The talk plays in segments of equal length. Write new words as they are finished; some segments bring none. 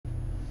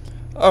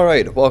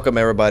Alright, welcome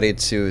everybody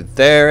to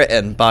There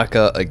and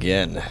Baka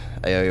again.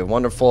 A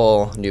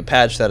wonderful new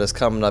patch that is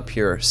coming up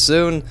here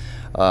soon.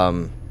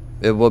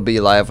 It will be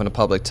live on a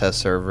public test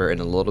server in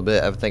a little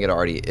bit. I think it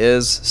already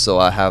is, so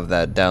I have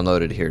that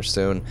downloaded here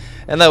soon.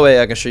 And that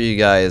way I can show you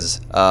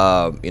guys,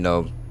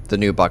 the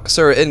new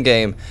Baka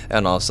in-game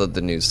and also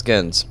the new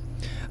skins.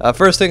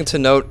 First thing to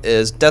note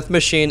is Death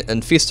Machine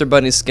and Feaster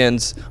Bunny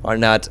skins are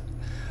not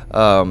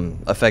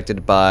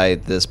affected by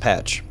this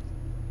patch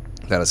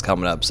that is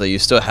coming up. So you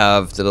still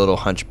have the little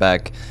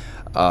hunchback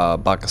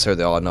Bakasura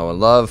they all know and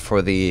love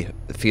for the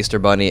Feaster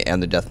Bunny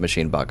and the Death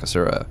Machine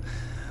Bakasura.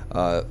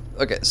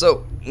 Okay,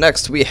 so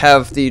next we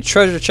have the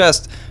treasure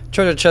chest.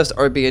 Treasure chests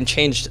are being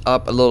changed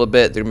up a little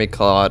bit. They're gonna be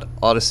called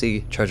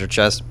Odyssey treasure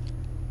chest.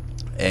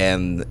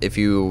 And if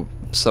you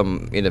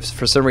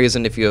for some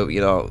reason if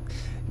you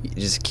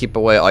just keep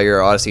away all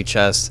your Odyssey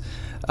chests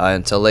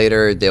until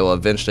later, they will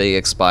eventually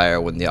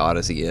expire when the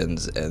Odyssey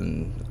ends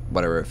in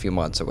whatever, a few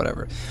months or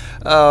whatever.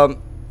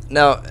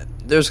 Now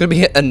there's gonna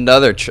be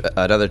another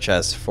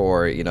chest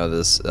for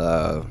this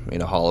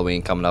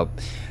Halloween coming up.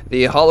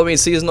 The Halloween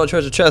seasonal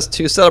treasure chest.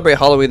 To celebrate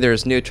Halloween,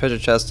 there's new treasure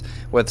chest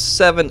with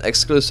 7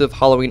 exclusive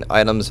Halloween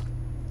items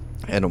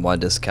and 1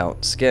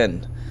 discount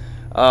skin.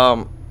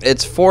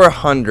 It's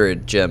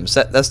 400 gems.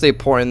 That's the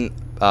important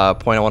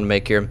point I want to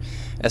make here.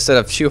 Instead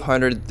of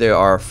 200, there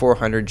are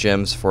 400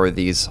 gems for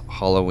these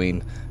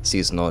Halloween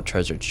seasonal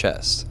treasure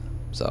chests.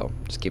 So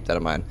just keep that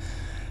in mind.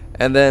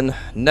 And then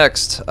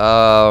next,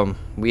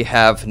 we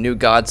have new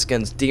god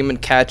skins: Demon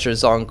Catcher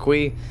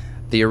Zonkui,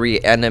 the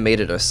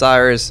reanimated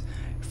Osiris,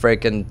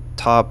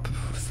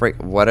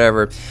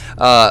 whatever.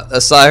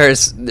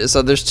 Osiris.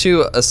 So there's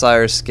 2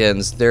 Osiris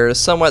skins. They're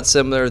somewhat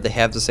similar. They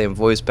have the same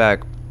voice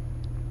pack.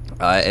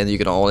 And you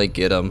can only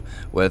get them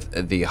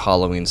with the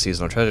Halloween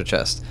seasonal treasure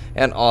chest.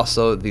 And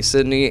also the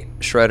Sydney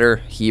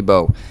Shredder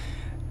Hebo.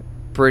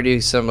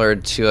 Pretty similar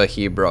to a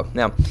Hebro.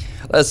 Now,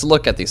 let's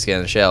look at these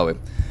skins, shall we?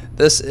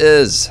 This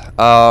is,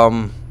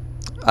 I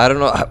don't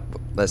know,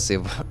 let's see,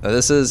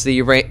 this is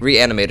the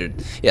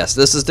reanimated. Yes,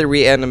 this is the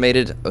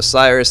reanimated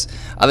Osiris.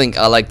 I think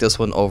I like this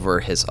one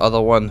over his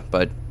other one,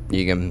 but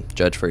you can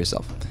judge for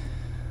yourself.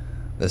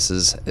 This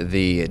is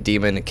the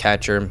Demon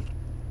Catcher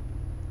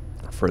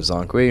for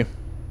Zonkui.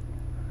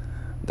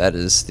 That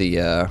is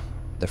the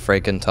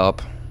Fraken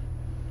top.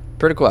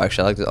 Pretty cool,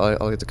 actually. I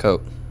like the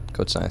coat.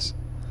 Coat's nice.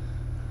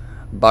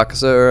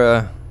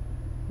 Bakasura.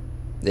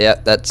 Yeah,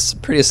 that's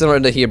pretty similar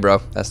to Hebro.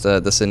 That's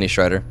the Sydney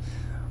Shredder.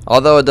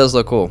 Although it does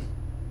look cool.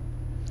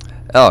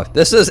 Oh,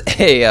 this is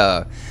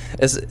a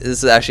this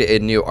is actually a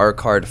new art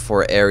card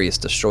for Ares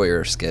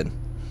Destroyer skin.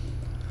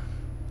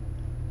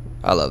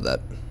 I love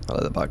that. I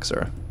love the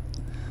Bakasura.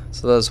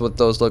 So that's what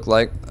those look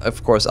like.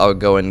 Of course, I'll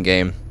go in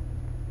game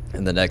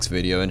in the next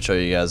video and show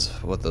you guys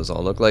what those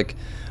all look like.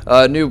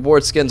 New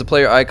board skins,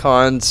 player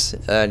icons,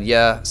 and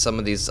yeah, some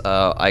of these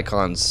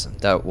icons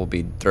that will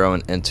be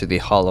thrown into the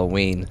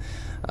Halloween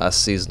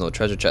seasonal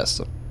treasure chest.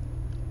 So,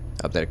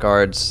 updated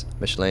cards,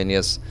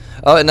 miscellaneous.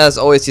 Oh, and as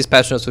always, these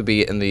patch notes would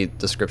be in the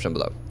description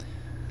below.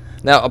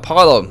 Now,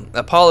 Apollo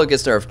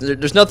gets nerfed.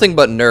 There's nothing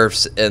but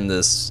nerfs in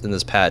this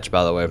patch,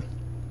 by the way.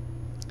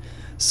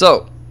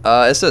 So,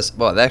 it says,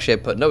 well, actually I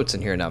put notes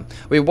in here now.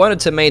 We wanted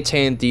to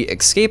maintain the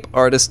escape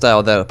artist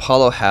style that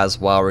Apollo has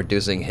while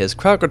reducing his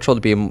crowd control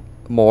to be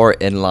more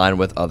in line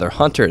with other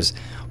hunters.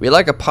 We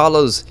like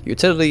Apollo's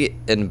utility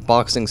in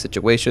boxing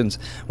situations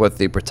with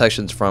the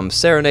protections from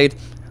Serenade,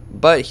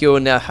 but he will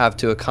now have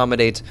to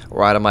accommodate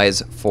or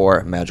itemize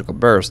for magical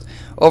burst.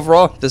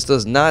 Overall, this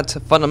does not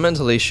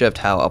fundamentally shift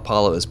how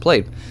Apollo is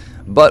played,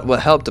 but will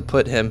help to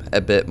put him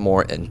a bit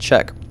more in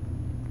check.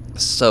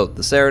 So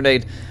the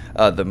Serenade,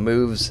 the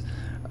moves.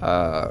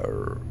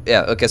 So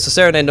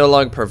Serenade no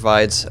longer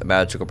provides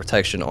magical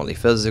protection, only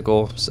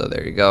physical, so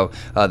there you go.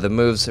 The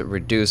moves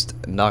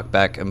reduced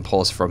knockback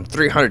impulse from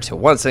 300 to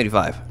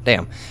 175,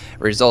 damn,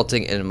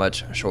 resulting in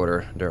much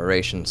shorter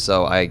duration,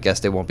 so I guess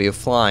they won't be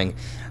flying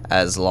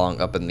as long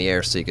up in the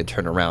air, so you can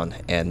turn around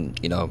and,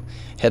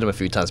 hit them a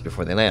few times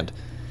before they land.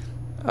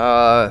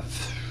 Quite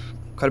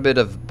a bit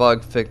of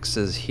bug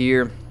fixes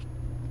here.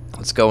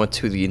 Let's go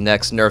into the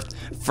next nerf.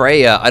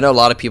 Freya. I know a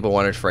lot of people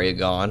wanted Freya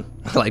gone,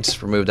 like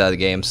just removed out of the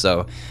game.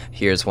 So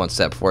here's one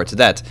step forward to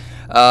that.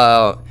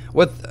 Alright,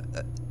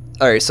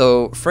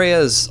 so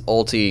Freya's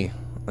ulti,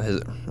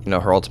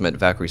 her ultimate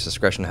Valkyrie's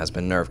Discretion has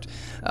been nerfed.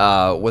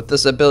 With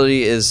this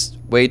ability is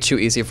way too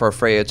easy for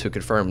Freya to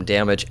confirm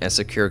damage and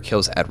secure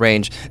kills at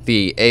range.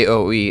 The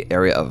AoE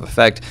area of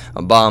effect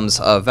bombs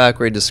of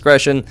Valkyrie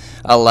Discretion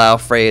allow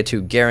Freya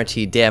to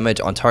guarantee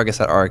damage on targets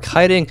that are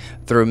kiting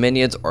through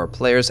minions or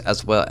players,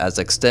 as well as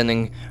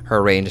extending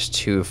her range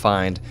to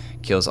find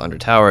kills under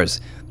towers.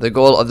 The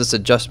goal of this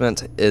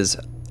adjustment is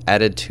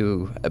added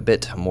to a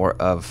bit more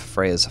of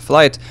Freya's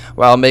flight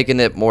while making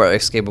it more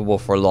escapable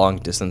for long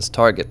distance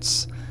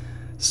targets.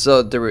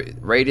 So the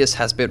radius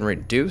has been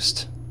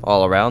reduced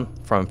all around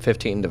from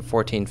 15 to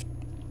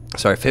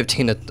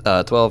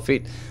 12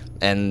 feet,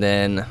 and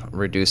then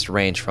reduced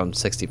range from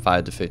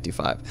 65 to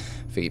 55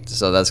 feet.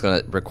 So that's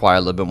going to require a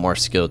little bit more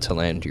skill to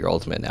land your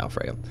ultimate now,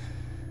 Freya.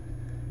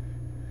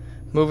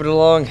 Moving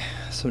along,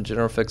 some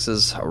general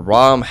fixes.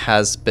 Rom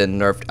has been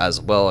nerfed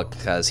as well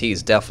because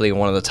he's definitely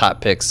one of the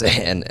top picks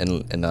in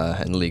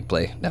league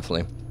play,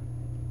 definitely.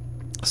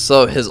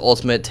 So his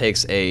ultimate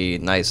takes a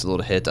nice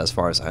little hit as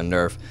far as a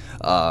nerf.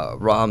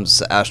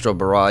 Rom's Astral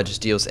Barrage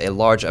deals a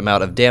large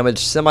amount of damage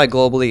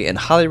semi-globally and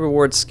highly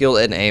rewards skill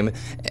and aim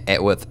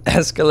with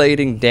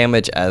escalating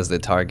damage as the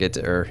target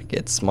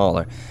gets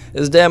smaller.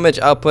 His damage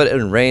output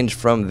and range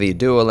from the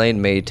dual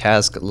lane made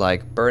tasks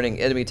like burning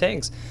enemy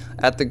tanks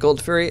at the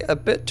Gold Fury a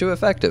bit too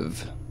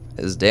effective.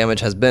 His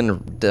damage has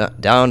been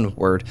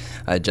downward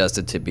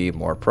adjusted to be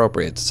more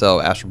appropriate.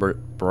 So Astral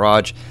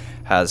Barrage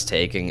has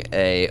taken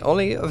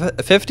only a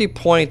 50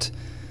 point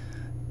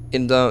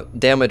in the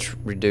damage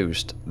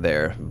reduced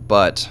there,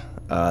 but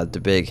the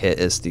big hit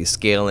is the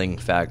scaling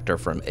factor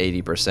from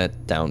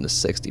 80% down to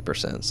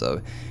 60%.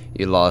 So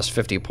you lost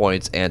 50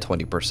 points and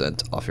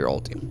 20% off your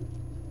ulti.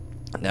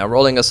 Now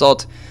rolling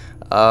assault,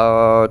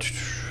 no,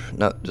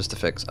 just a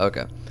fix.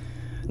 Okay.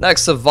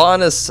 Next,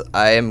 Sylvanas.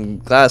 I am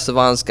glad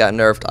Sylvanas got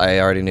nerfed. I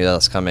already knew that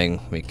was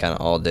coming. We kind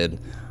of all did.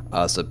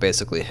 So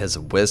basically his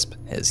Wisp,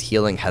 his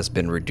healing has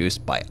been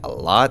reduced by a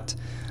lot.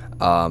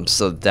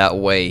 So that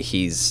way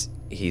he's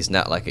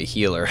not like a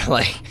healer.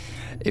 Like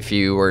if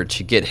you were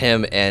to get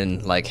him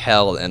in like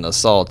Hell and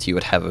Assault, you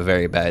would have a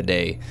very bad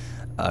day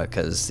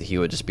because he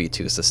would just be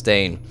too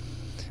sustained.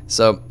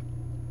 So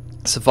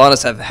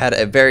Sylvanas have had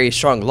a very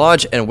strong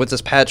launch, and with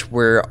this patch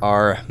we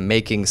are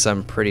making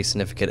some pretty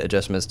significant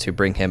adjustments to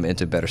bring him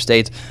into better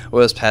state.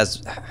 Wisp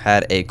has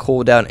had a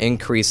cooldown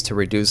increase to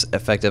reduce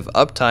effective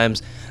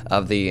uptimes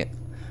of the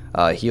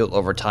heal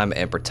over time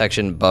and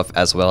protection buff,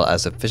 as well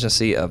as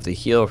efficiency of the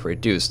heal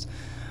reduced.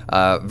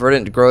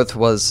 Verdant growth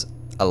was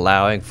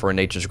allowing for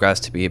Nature's Grass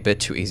to be a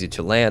bit too easy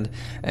to land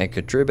and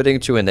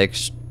contributing to an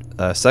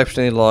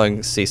exceptionally long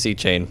CC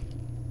chain.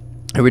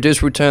 A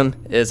reduced root time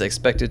is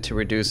expected to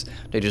reduce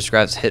Nature's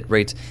Grass hit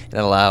rate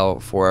and allow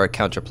for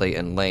counterplay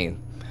in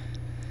lane.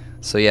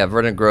 So yeah,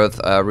 Verdant growth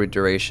root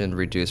duration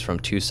reduced from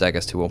 2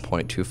 seconds to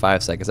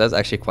 1.25 seconds. That's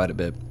actually quite a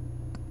bit.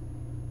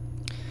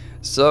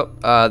 So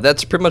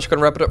that's pretty much going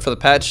to wrap it up for the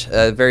patch.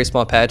 A very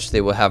small patch.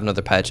 They will have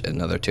another patch in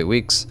another 2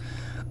 weeks.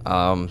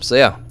 So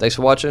yeah, thanks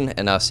for watching,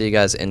 and I'll see you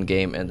guys in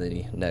game in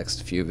the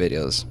next few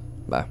videos.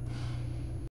 Bye.